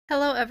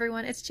Hello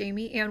everyone, it's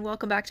Jamie and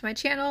welcome back to my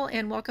channel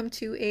and welcome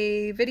to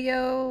a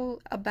video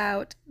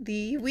about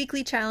the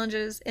weekly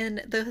challenges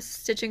in the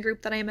stitching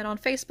group that I am in on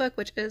Facebook,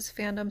 which is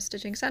Fandom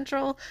Stitching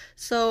Central.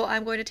 So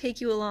I'm going to take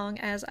you along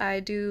as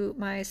I do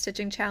my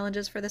stitching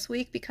challenges for this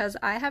week because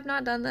I have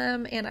not done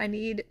them and I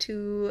need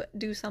to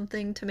do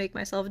something to make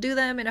myself do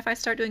them, and if I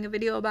start doing a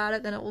video about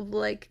it then it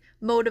will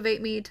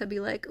motivate me to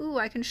be like, ooh,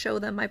 I can show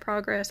them my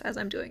progress as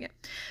I'm doing it.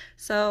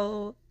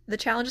 So the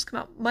challenges come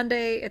out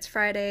Monday, it's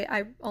Friday.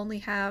 I only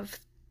have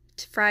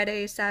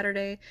Friday,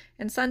 Saturday,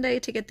 and Sunday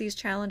to get these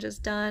challenges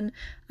done.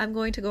 I'm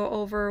going to go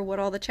over what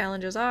all the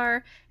challenges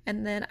are,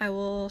 and then I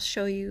will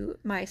show you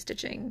my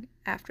stitching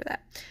after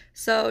that.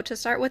 So to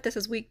start with, this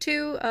is week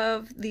 2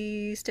 of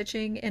the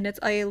stitching, and it's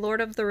a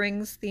Lord of the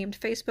Rings themed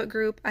Facebook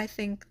group. I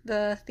think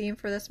the theme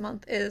for this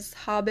month is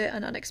Hobbit: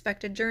 An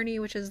Unexpected Journey,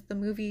 which is the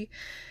movie.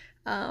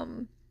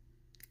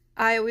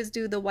 I always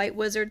do the White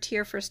Wizard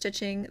tier for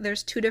stitching.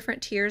 There's 2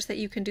 different tiers that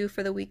you can do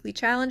for the weekly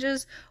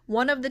challenges.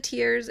 One of the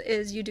tiers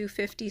is you do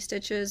 50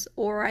 stitches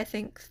or I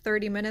think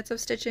 30 minutes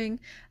of stitching.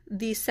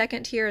 The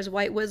second tier is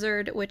White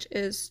Wizard, which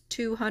is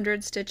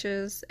 200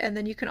 stitches, and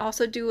then you can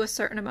also do a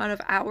certain amount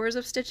of hours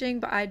of stitching,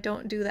 but I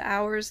don't do the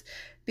hours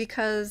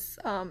because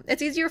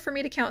it's easier for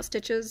me to count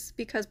stitches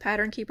because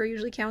Pattern Keeper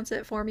usually counts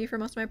it for me for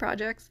most of my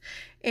projects.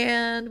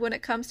 And when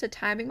it comes to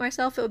timing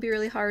myself, it would be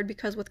really hard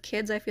because with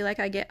kids I feel like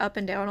I get up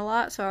and down a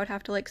lot, so I would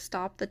have to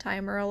stop the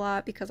timer a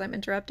lot because I'm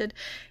interrupted.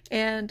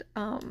 And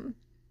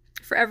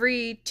for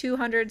every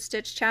 200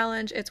 stitch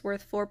challenge, it's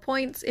worth 4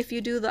 points. If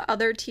you do the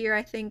other tier,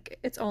 I think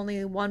it's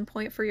only 1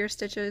 point for your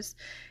stitches.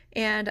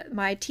 And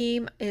my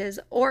team is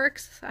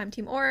Oryx. I'm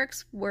Team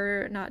Oryx.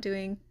 We're not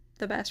doing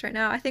the best right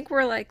now. I think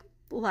we're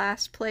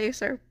last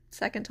place or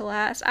second to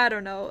last. I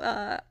don't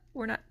know.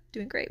 We're not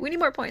doing great. We need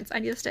more points. I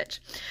need a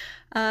stitch.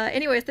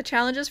 Anyways, the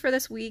challenges for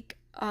this week.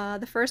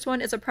 The first one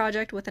is a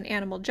project with an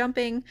animal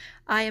jumping.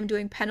 I am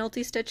doing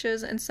penalty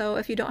stitches, and so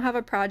if you don't have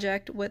a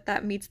project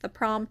that meets the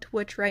prompt,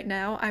 which right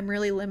now I'm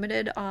really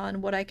limited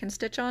on what I can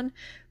stitch on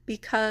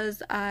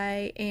because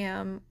I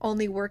am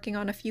only working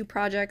on a few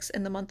projects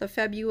in the month of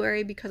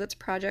February because it's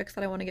projects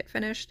that I want to get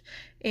finished.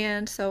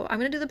 And so I'm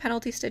going to do the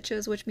penalty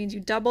stitches, which means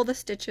you double the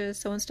stitches.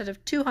 So instead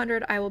of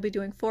 200, I will be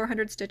doing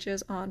 400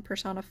 stitches on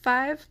Persona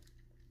 5.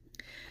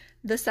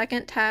 The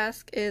second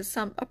task is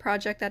a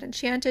project that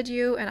enchanted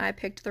you, and I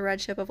picked the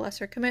Red Ship of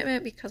Lesser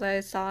Commitment because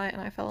I saw it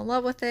and I fell in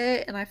love with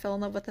it, and I fell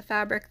in love with the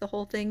fabric. The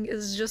whole thing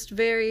is just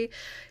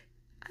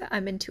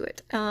I'm into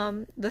it.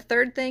 The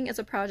third thing is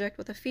a project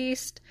with a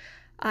feast.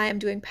 I am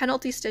doing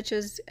penalty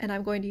stitches, and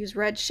I'm going to use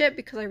Red Ship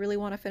because I really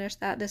want to finish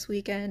that this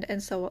weekend,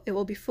 and so it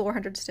will be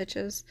 400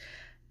 stitches.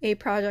 A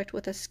project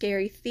with a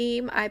scary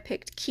theme. I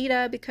picked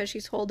Kita because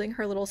she's holding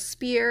her little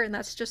spear, and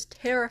that's just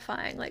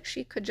terrifying.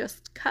 She could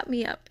just cut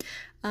me up.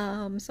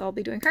 So I'll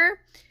be doing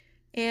her.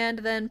 And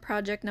then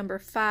project number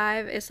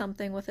 5 is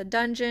something with a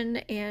dungeon,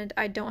 and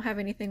I don't have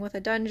anything with a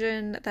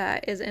dungeon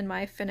that is in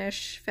my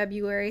finish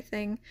February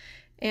thing.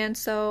 And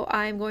so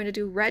I'm going to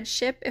do Red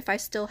Ship if I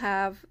still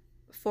have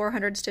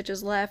 400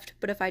 stitches left,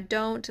 but if I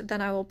don't,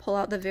 then I will pull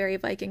out the Very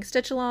Viking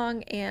Stitch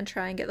Along and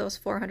try and get those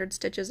 400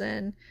 stitches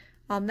in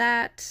on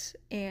that.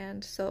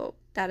 And so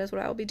that is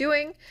what I will be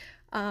doing.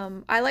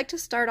 I like to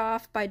start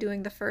off by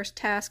doing the first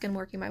task and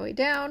working my way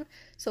down.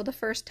 So the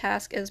first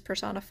task is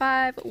Persona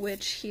 5,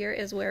 which here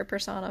is where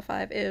Persona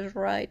 5 is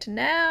right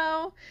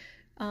now.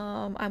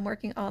 I'm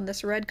working on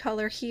this red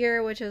color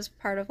here, which is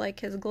part of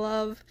his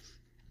glove.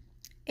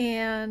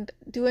 And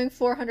doing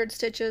 400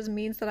 stitches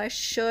means that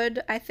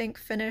I think,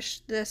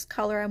 finish this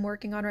color I'm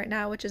working on right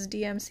now, which is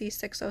DMC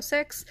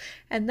 606,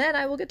 and then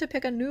I will get to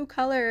pick a new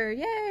color.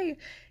 Yay!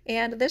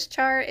 And this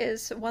chart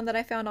is one that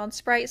I found on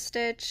Sprite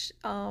Stitch.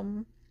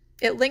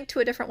 It linked to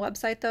a different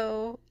website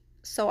though,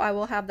 so I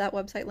will have that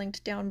website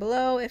linked down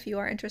below if you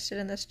are interested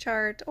in this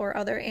chart or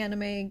other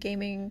anime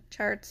gaming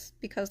charts,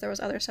 because there was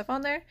other stuff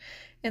on there.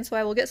 And so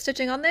I will get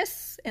stitching on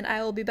this, and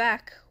I will be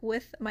back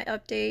with my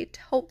update.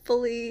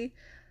 Hopefully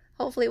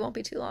it won't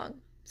be too long.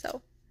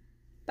 So,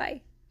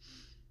 bye.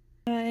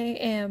 I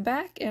am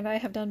back, and I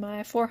have done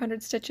my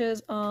 400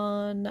 stitches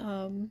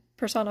on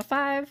Persona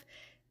 5,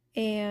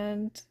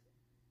 and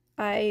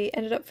I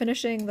ended up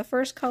finishing the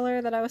first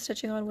color that I was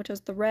stitching on, which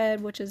is the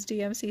red, which is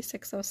DMC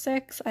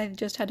 606. I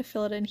just had to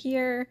fill it in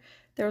here.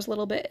 There was a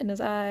little bit in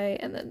his eye,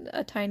 and then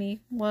a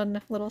tiny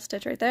one little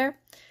stitch right there.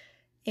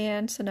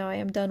 And so now I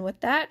am done with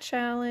that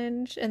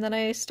challenge. And then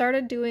I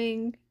started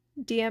doing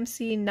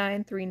DMC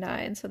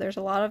 939, so there's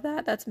a lot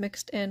of that's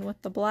mixed in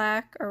with the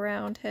black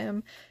around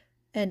him,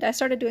 and I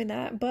started doing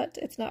that, but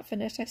it's not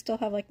finished. I still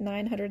have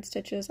 900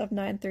 stitches of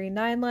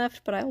 939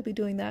 left, but I will be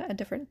doing that a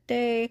different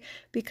day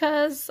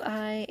because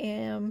I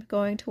am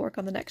going to work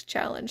on the next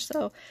challenge.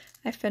 So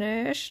I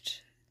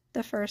finished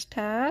the first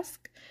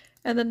task,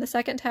 and then the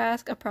second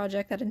task, a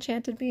project that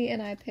enchanted me,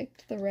 and I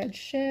picked the Red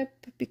Ship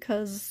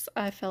because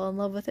I fell in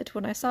love with it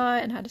when I saw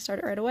it and had to start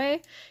it right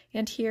away.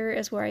 And here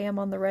is where I am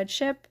on the Red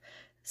Ship.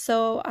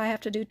 So I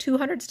have to do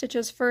 200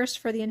 stitches first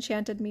for the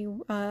Enchanted Me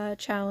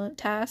challenge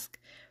task,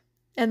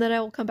 And then I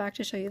will come back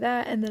to show you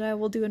that, and then I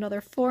will do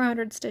another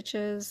 400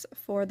 stitches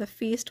for the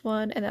feast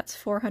one, and that's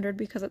 400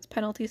 because it's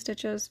penalty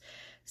stitches.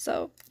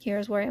 So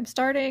here's where I'm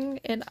starting,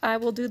 and I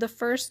will do the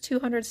first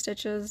 200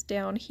 stitches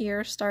down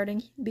here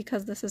starting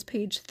because this is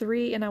page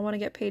 3 and I want to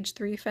get page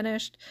 3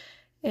 finished.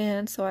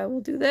 And so I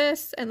will do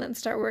this and then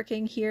start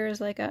working. Here's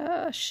like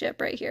a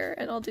ship right here,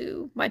 and I'll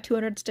do my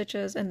 200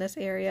 stitches in this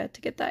area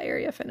to get that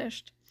area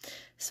finished.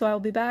 So I will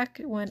be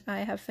back when I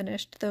have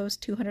finished those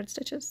 200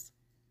 stitches.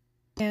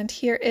 And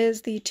here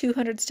is the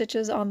 200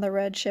 stitches on the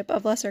red ship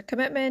of lesser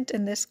commitment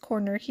in this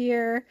corner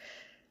here.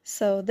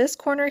 So this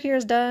corner here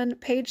is done.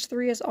 Page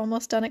 3 is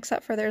almost done,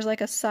 except for there's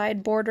like a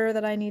side border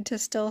that I need to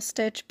still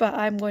stitch, but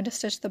I'm going to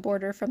stitch the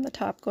border from the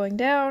top going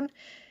down.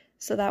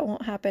 So that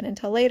won't happen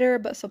until later,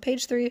 but so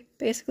page 3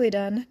 basically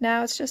done.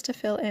 Now it's just to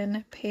fill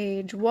in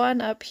page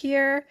 1 up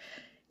here,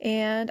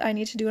 and I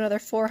need to do another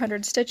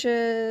 400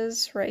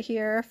 stitches right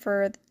here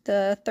for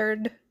the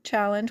third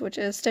challenge, which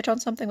is stitch on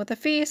something with a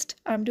feast.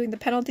 I'm doing the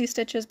penalty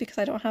stitches because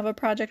I don't have a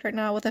project right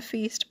now with a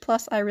feast,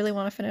 plus I really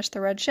want to finish the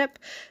red ship,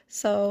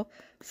 so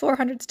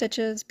 400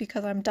 stitches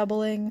because I'm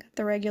doubling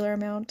the regular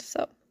amount.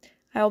 So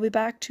I'll be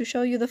back to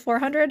show you the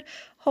 400.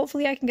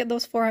 Hopefully I can get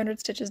those 400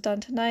 stitches done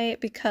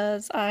tonight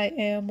because I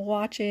am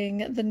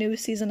watching the new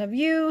season of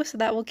You, so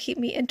that will keep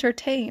me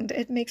entertained.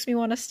 It makes me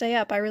want to stay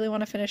up. I really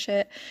want to finish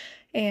it,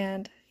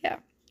 and yeah.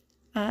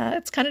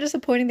 It's kind of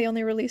disappointing they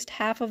only released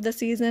half of the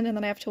season and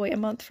then I have to wait a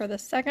month for the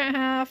second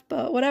half,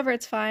 but whatever,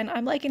 it's fine.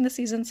 I'm liking the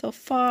season so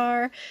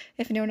far.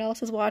 If anyone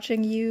else is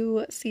watching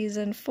You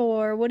season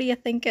 4, what are you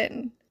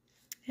thinking?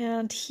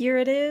 And here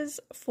it is,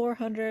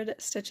 400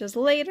 stitches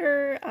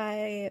later.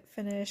 I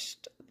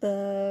finished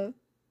the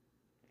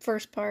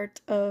first part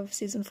of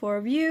season 4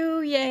 of You.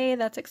 Yay,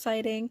 that's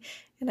exciting.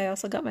 And I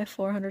also got my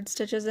 400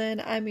 stitches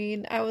in. I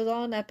mean, I was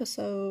on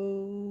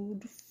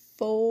episode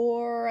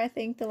 4, I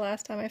think, the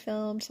last time I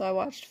filmed, so I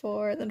watched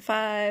 4, then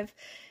 5,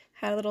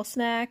 had a little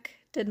snack,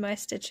 did my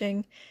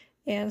stitching,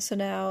 and so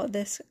now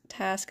this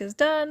task is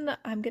done.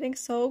 I'm getting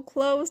so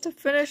close to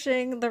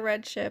finishing the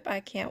red ship. I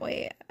can't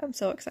wait. I'm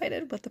so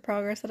excited with the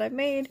progress that I've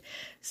made.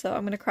 So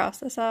I'm going to cross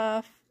this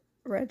off,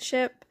 red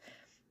ship.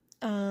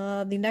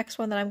 The next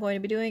one that I'm going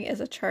to be doing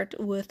is a chart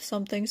with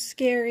something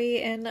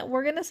scary, and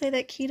we're going to say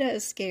that Kita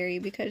is scary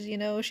because, you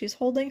know, she's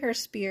holding her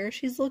spear,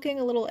 she's looking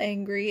a little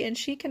angry, and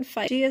she can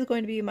fight. She is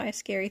going to be my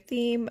scary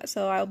theme,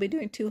 so I'll be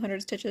doing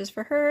 200 stitches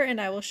for her,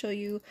 and I will show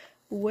you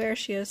where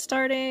she is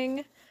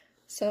starting.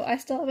 So I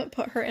still haven't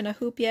put her in a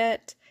hoop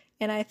yet,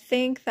 and I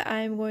think that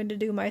I'm going to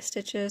do my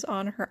stitches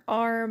on her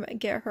arm,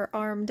 get her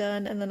arm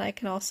done, and then I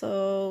can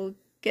also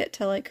get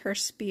to like her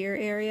spear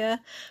area.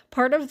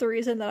 Part of the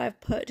reason that I've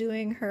put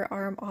doing her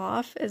arm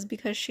off is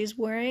because she's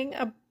wearing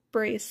a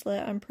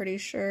bracelet, I'm pretty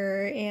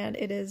sure, and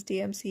it is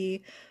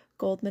DMC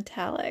gold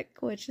metallic,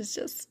 which is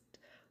just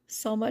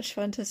so much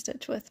fun to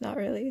stitch with, not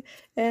really.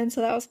 And so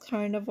that was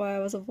kind of why I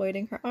was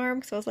avoiding her arm,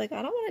 because I was like,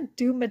 I don't want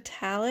to do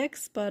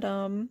metallics, but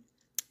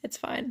it's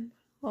fine.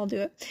 I'll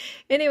do it.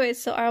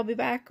 Anyways, so I'll be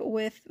back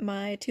with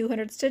my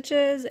 200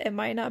 stitches. It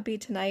might not be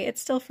tonight.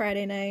 It's still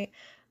Friday night.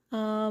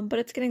 But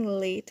it's getting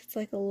late. It's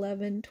like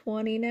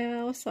 11:20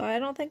 now, so I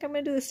don't think I'm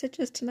gonna do the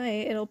stitches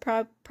tonight. It'll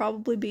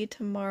probably be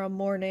tomorrow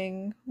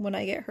morning when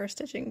I get her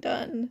stitching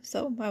done.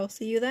 So I will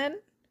see you then.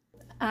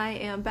 I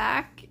am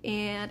back,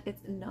 and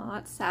it's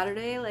not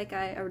Saturday like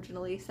I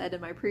originally said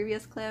in my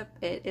previous clip.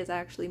 It is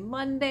actually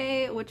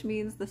Monday, which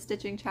means the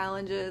stitching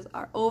challenges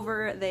are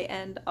over. They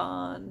end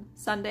on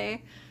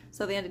Sunday.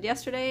 So they ended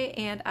yesterday,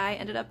 and I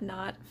ended up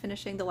not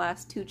finishing the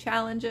last 2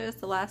 challenges.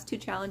 The last 2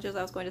 challenges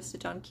I was going to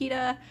stitch on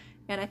Kita,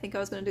 and I think I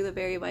was going to do the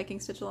Very Viking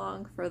stitch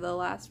along for the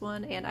last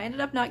one, and I ended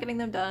up not getting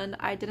them done.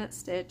 I didn't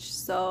stitch,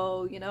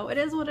 so, you know, it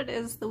is what it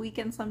is. The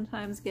weekends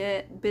sometimes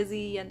get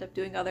busy, end up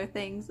doing other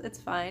things.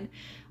 It's fine.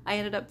 I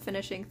ended up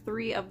finishing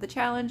 3 of the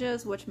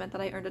challenges, which meant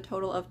that I earned a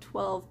total of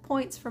 12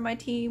 points for my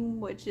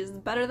team, which is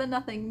better than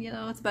nothing, you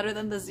know, it's better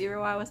than the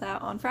 0 I was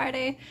at on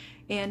Friday.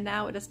 And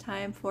now it is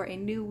time for a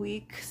new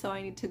week, so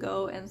I need to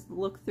go and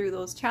look through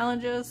those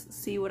challenges,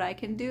 see what I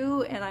can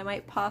do, and I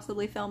might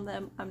possibly film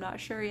them. I'm not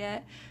sure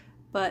yet.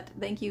 But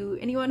thank you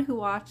anyone who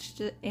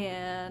watched,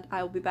 and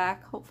I will be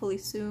back hopefully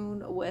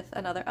soon with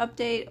another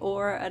update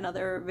or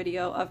another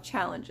video of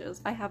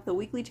challenges. I have the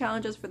weekly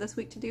challenges for this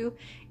week to do,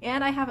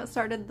 and I haven't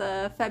started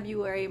the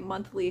February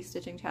monthly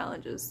stitching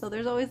challenges, so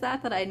there's always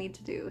that I need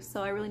to do.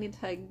 So I really need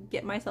to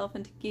get myself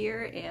into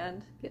gear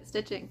and get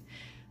stitching.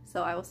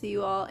 So I will see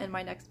you all in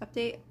my next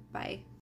update. Bye.